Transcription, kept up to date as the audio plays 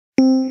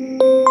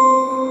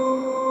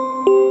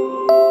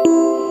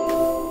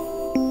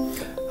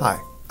Hi,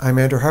 I'm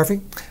Andrew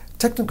Harvie,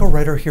 technical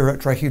writer here at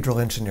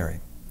Dryhedral Engineering.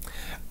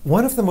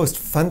 One of the most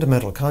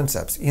fundamental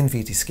concepts in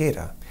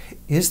VTScada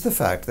is the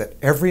fact that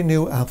every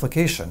new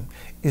application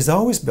is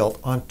always built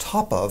on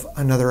top of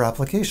another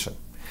application.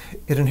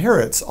 It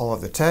inherits all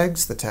of the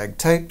tags, the tag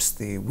types,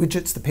 the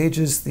widgets, the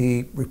pages,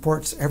 the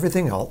reports,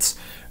 everything else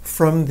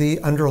from the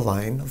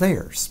underlying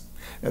layers.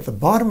 At the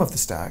bottom of the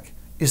stack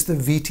is the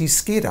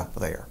VTScada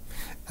layer,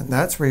 and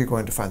that's where you're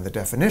going to find the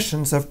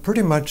definitions of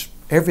pretty much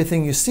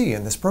everything you see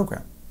in this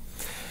program.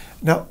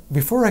 Now,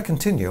 before I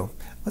continue,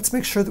 let's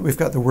make sure that we've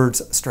got the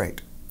words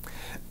straight.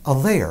 A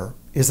layer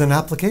is an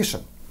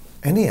application,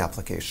 any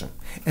application,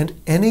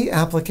 and any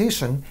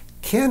application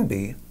can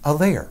be a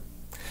layer.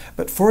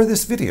 But for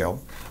this video,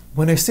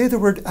 when I say the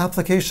word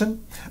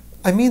application,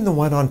 I mean the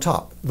one on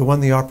top, the one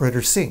the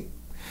operators see.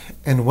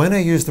 And when I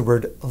use the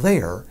word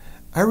layer,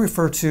 I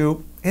refer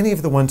to any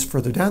of the ones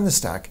further down the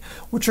stack,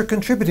 which are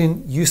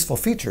contributing useful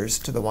features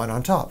to the one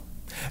on top.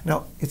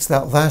 Now, it's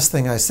that last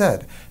thing I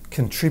said,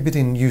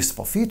 contributing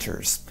useful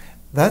features.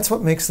 That's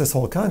what makes this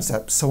whole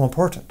concept so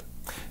important.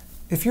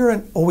 If you're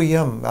an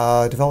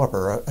OEM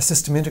developer, a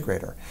system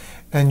integrator,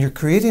 and you're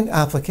creating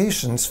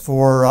applications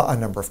for a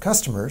number of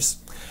customers,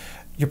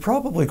 you're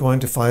probably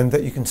going to find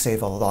that you can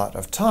save a lot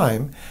of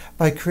time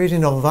by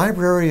creating a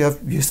library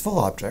of useful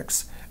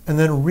objects and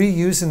then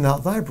reusing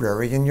that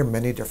library in your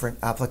many different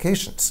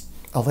applications.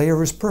 A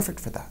layer is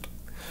perfect for that.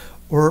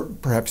 Or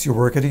perhaps you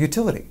work at a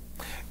utility.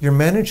 You're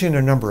managing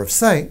a number of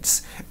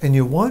sites and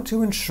you want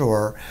to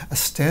ensure a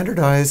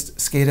standardized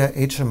SCADA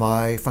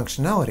HMI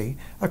functionality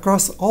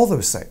across all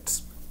those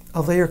sites.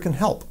 A layer can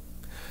help.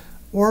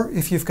 Or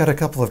if you've got a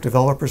couple of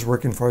developers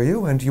working for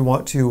you and you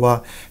want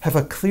to have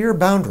a clear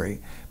boundary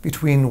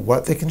between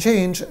what they can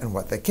change and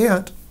what they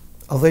can't,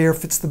 a layer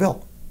fits the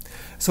bill.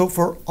 So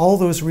for all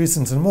those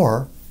reasons and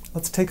more,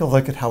 let's take a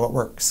look at how it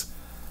works.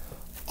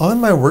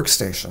 On my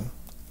workstation,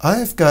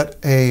 I've got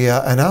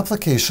an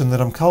application that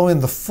I'm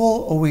calling the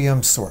full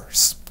OEM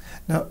source.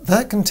 Now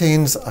that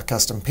contains a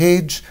custom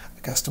page,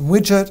 a custom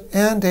widget,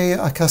 and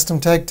a custom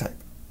tag type.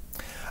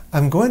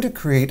 I'm going to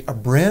create a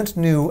brand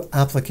new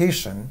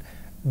application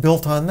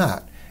built on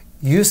that.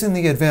 Using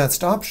the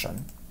advanced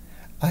option,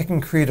 I can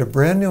create a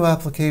brand new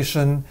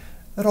application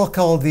that I'll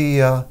call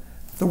the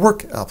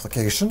work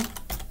application,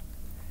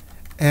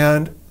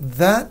 and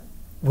that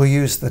will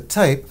use the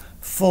type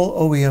full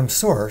OEM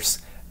source,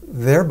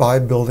 thereby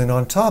building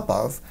on top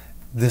of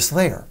this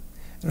layer.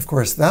 And of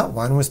course, that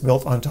one was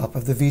built on top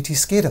of the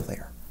VTScada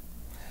layer.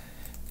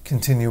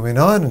 Continuing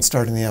on and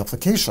starting the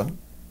application.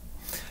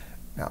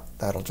 Now,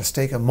 that'll just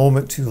take a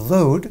moment to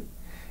load.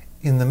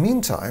 In the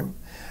meantime,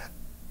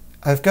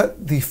 I've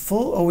got the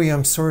full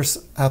OEM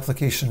source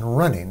application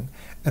running,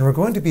 and we're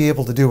going to be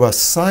able to do a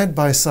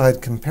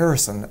side-by-side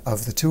comparison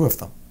of the two of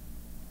them.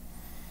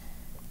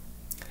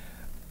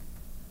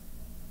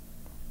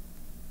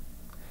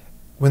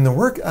 When the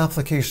work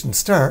application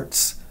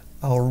starts,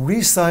 I'll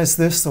resize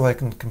this so I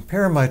can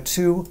compare my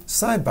two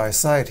side by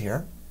side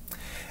here.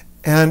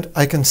 And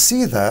I can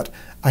see that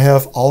I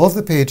have all of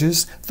the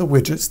pages, the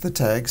widgets, the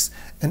tags,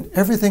 and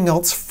everything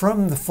else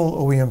from the full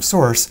OEM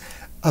source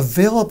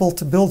available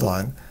to build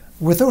on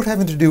without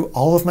having to do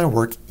all of my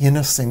work in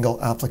a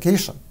single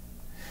application.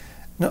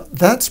 Now,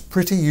 that's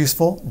pretty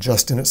useful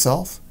just in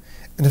itself.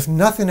 And if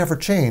nothing ever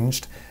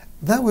changed,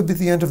 that would be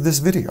the end of this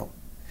video.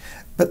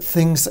 But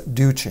things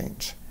do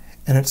change.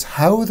 And it's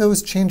how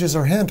those changes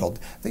are handled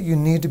that you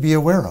need to be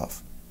aware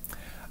of.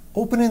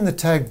 Opening the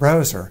tag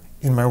browser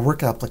in my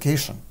work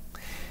application,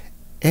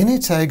 any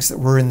tags that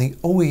were in the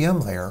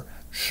OEM layer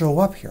show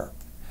up here.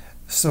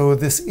 So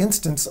this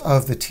instance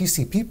of the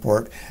TCP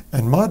port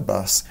and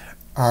Modbus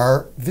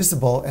are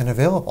visible and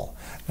available.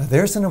 Now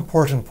there's an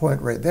important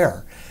point right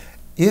there.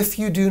 If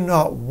you do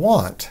not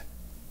want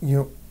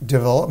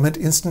development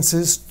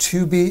instances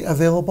to be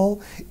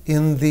available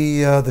in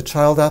the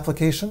child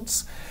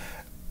applications,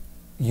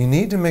 you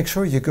need to make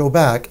sure you go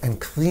back and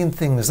clean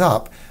things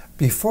up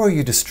before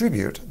you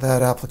distribute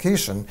that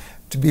application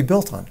to be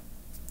built on.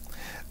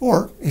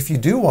 Or if you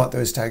do want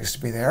those tags to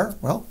be there,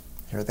 well,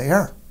 here they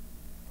are.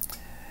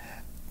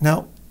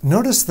 Now,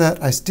 notice that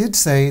I did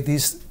say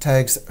these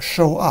tags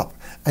show up.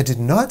 I did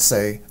not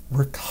say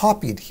we're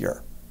copied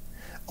here.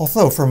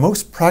 Although for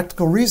most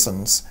practical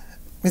reasons,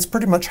 it's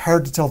pretty much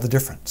hard to tell the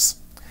difference.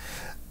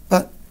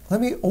 But let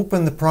me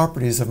open the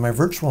properties of my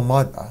virtual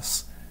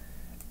Modbus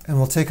and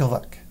we'll take a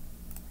look.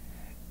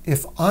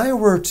 If I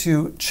were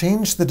to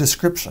change the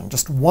description,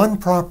 just one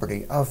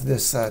property of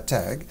this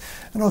tag,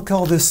 and I'll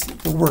call this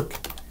the work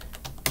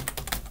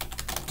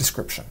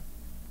description.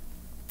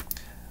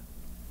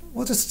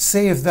 We'll just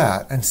save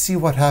that and see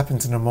what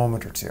happens in a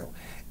moment or two.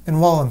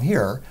 And while I'm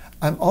here,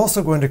 I'm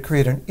also going to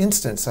create an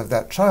instance of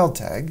that child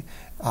tag.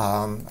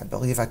 I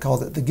believe I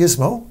called it the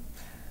gizmo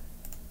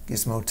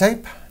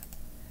type.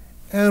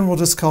 And we'll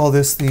just call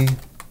this the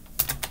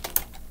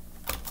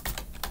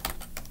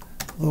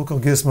local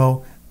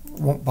gizmo.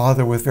 Won't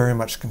bother with very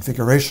much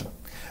configuration.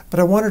 But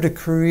I wanted to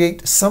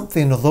create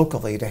something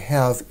locally to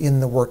have in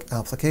the work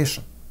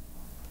application.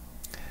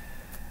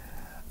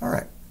 All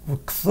right, We'll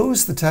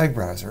close the tag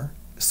browser,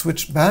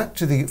 switch back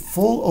to the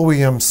full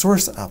OEM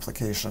source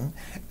application,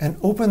 and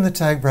open the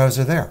tag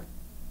browser there.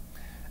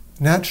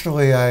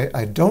 Naturally,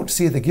 I don't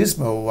see the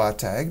gizmo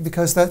tag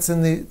because that's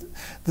in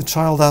the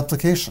child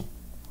application.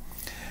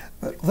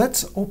 But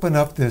let's open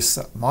up this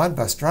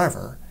Modbus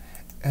driver,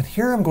 and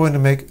here I'm going to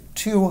make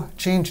two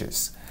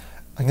changes.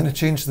 I'm going to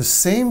change the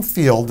same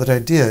field that I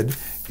did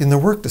in the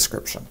work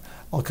description.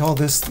 I'll call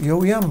this the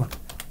OEM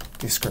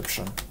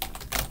description.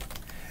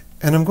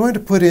 And I'm going to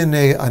put in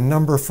a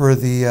number for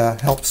the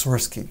help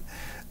source key.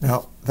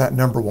 Now, that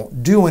number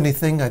won't do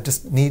anything, I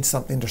just need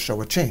something to show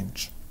a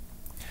change.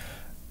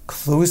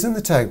 Closing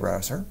the tag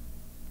browser,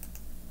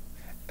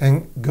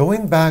 and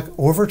going back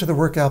over to the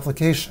work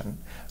application,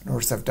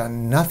 notice I've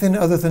done nothing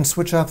other than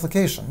switch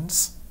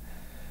applications.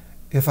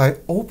 If I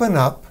open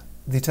up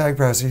the tag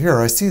browser here,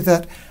 I see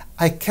that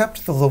I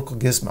kept the local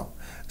gizmo.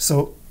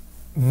 So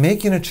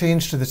making a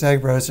change to the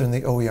tag browser in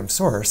the OEM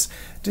source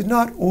did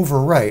not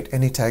overwrite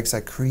any tags I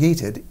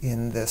created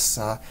in this,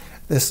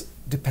 this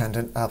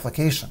dependent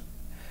application.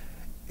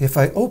 If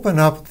I open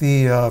up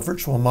the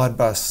virtual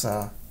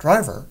Modbus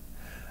driver,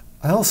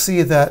 I'll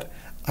see that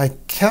I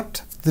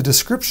kept the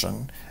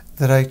description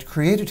that I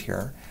created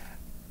here,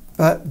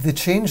 but the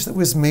change that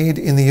was made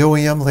in the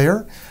OEM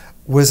layer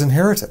was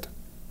inherited.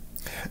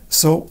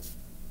 So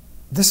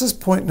this is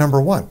point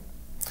number one.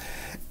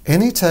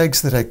 Any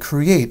tags that I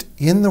create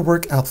in the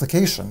work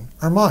application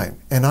are mine,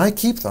 and I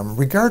keep them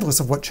regardless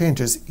of what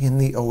changes in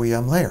the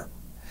OEM layer.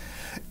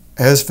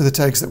 As for the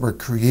tags that were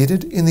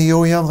created in the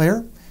OEM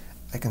layer,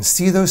 I can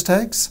see those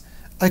tags,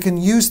 I can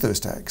use those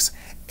tags,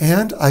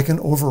 and I can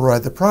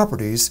override the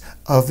properties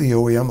of the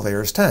OEM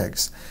layer's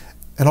tags.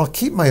 And I'll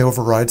keep my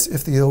overrides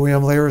if the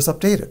OEM layer is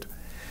updated.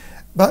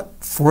 But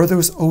for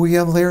those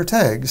OEM layer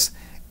tags,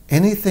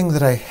 anything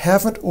that I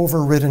haven't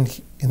overridden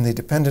in the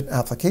dependent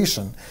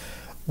application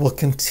will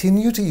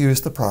continue to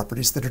use the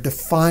properties that are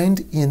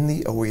defined in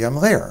the OEM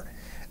layer.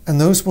 And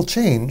those will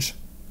change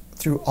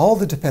through all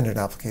the dependent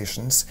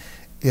applications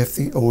if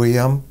the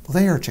OEM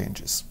layer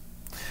changes.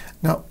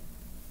 Now,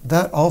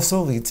 that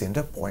also leads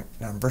into point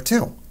number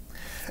two.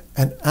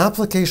 An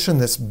application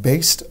that's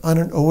based on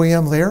an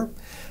OEM layer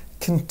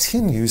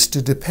continues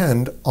to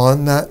depend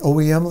on that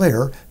OEM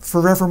layer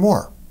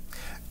forevermore.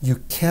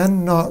 You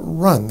cannot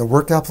run the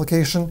work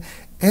application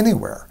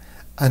anywhere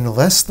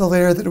unless the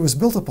layer that it was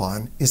built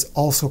upon is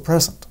also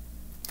present.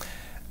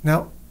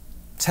 Now,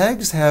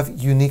 tags have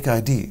unique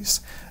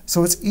IDs,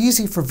 so it's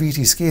easy for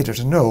VTScada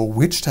to know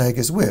which tag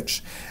is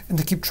which and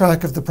to keep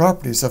track of the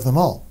properties of them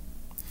all.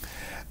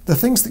 The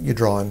things that you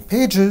draw on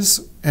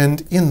pages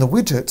and in the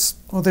widgets,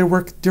 well, they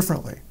work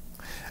differently.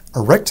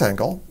 A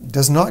rectangle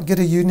does not get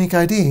a unique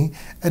ID,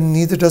 and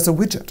neither does a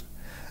widget.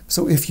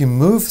 So if you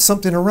move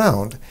something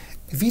around,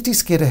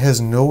 VTScada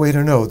has no way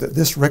to know that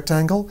this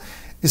rectangle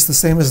is the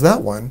same as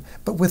that one,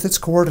 but with its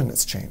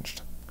coordinates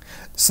changed.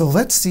 So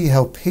let's see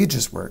how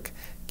pages work,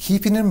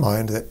 keeping in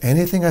mind that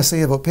anything I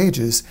say about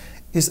pages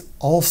is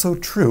also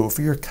true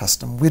for your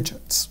custom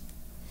widgets.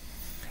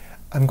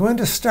 I'm going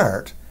to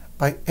start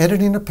by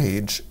editing a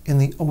page in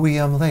the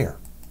OEM layer.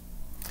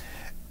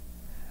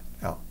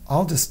 Now,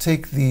 I'll just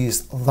take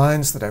these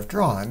lines that I've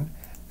drawn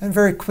and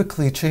very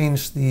quickly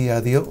change the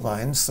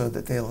outlines so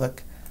that they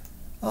look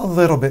a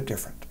little bit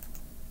different.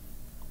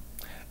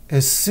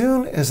 As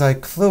soon as I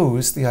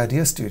close the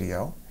Idea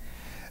Studio,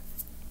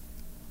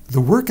 the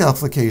work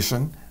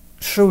application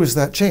shows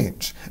that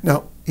change.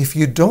 Now, if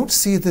you don't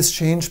see this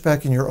change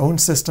back in your own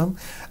system,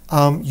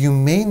 you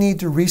may need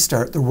to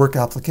restart the work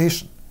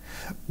application.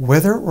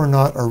 Whether or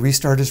not a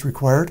restart is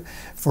required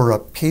for a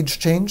page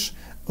change,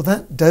 well,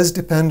 that does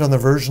depend on the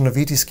version of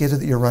VTScada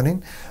that you're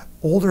running.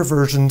 Older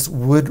versions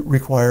would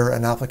require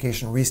an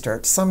application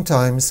restart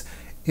sometimes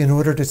in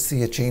order to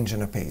see a change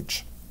in a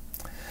page.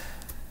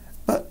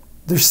 But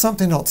there's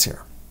something else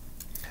here.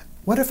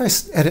 What if I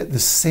edit the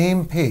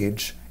same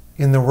page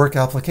in the work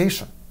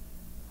application?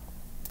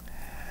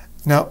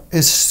 Now,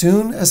 as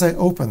soon as I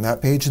open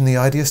that page in the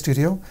Idea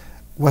Studio,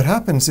 what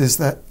happens is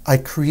that I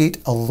create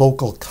a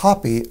local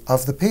copy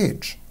of the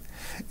page.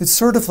 It's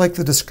sort of like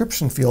the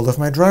description field of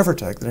my driver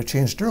tag that I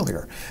changed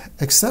earlier,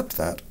 except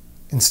that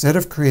instead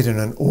of creating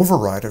an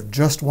override of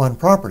just one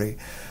property,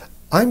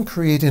 I'm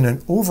creating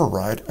an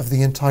override of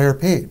the entire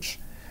page.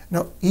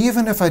 Now,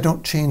 even if I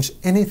don't change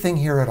anything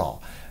here at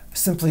all,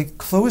 simply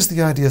close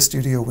the Idea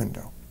Studio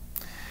window.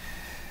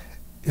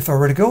 If I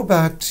were to go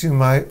back to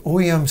my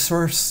OEM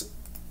source,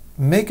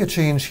 make a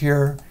change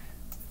here,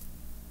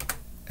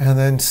 and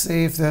then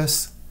save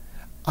this,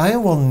 I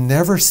will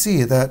never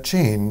see that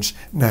change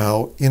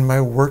now in my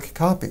work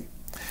copy.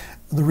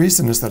 The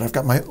reason is that I've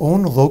got my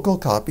own local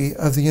copy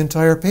of the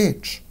entire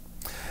page.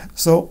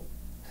 So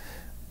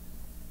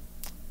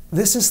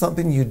this is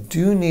something you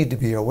do need to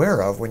be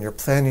aware of when you're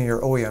planning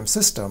your OEM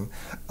system,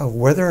 of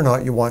whether or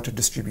not you want to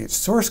distribute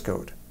source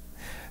code.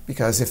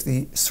 Because if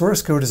the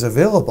source code is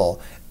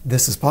available,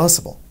 this is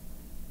possible.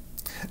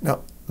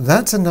 Now,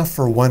 that's enough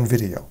for one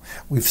video.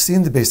 We've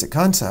seen the basic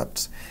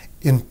concepts.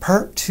 In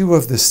part 2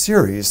 of this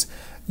series,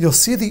 you'll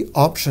see the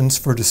options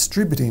for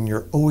distributing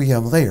your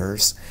OEM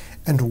layers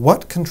and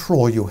what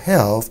control you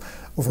have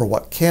over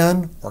what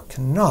can or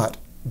cannot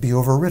be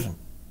overridden.